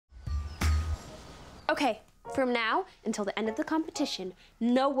Okay, from now until the end of the competition,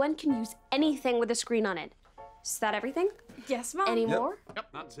 no one can use anything with a screen on it. Is that everything? Yes, Mum. Any more? Yep,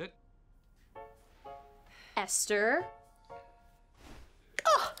 that's it. Esther?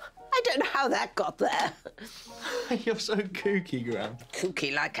 Oh, I don't know how that got there. You're so kooky, Gran.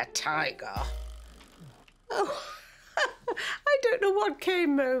 Kooky like a tiger. Oh, I don't know what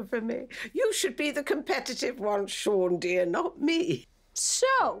came over me. You should be the competitive one, Sean, dear, not me.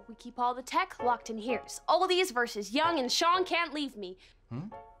 So, we keep all the tech locked in here. It's Oldies versus Young, and Sean can't leave me.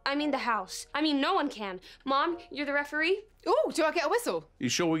 I mean the house. I mean, no one can. Mom, you're the referee? Oh, do I get a whistle? You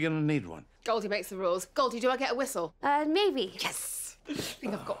sure we're gonna need one? Goldie makes the rules. Goldie, do I get a whistle? Maybe. Yes. I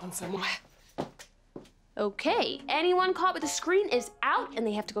think I've got one somewhere. Okay, anyone caught with a screen is out, and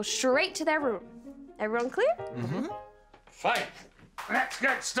they have to go straight to their room. Everyone clear? Fine. Let's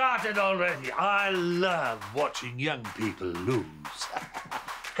get started already. I love watching young people lose.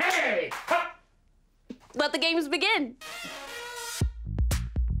 Hey! Hup! Let the games begin.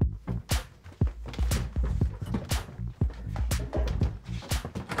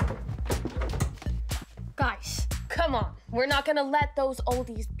 Guys, come on. We're not gonna let those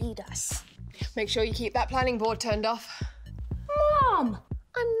oldies beat us. Make sure you keep that planning board turned off. Mom!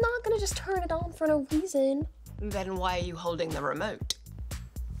 I'm not gonna just turn it on for no reason. Then why are you holding the remote?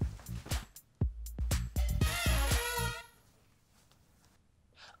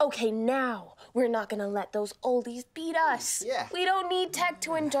 Okay, now we're not gonna let those oldies beat us. Yeah. We don't need tech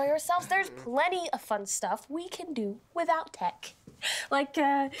to enjoy ourselves. There's plenty of fun stuff we can do without tech. Like,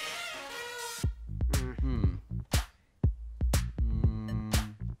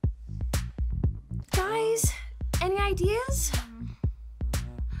 Guys, any ideas?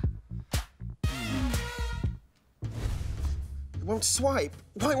 It won't swipe.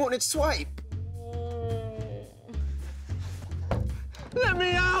 Why won't it swipe? Let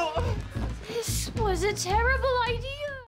me out! This was a terrible idea.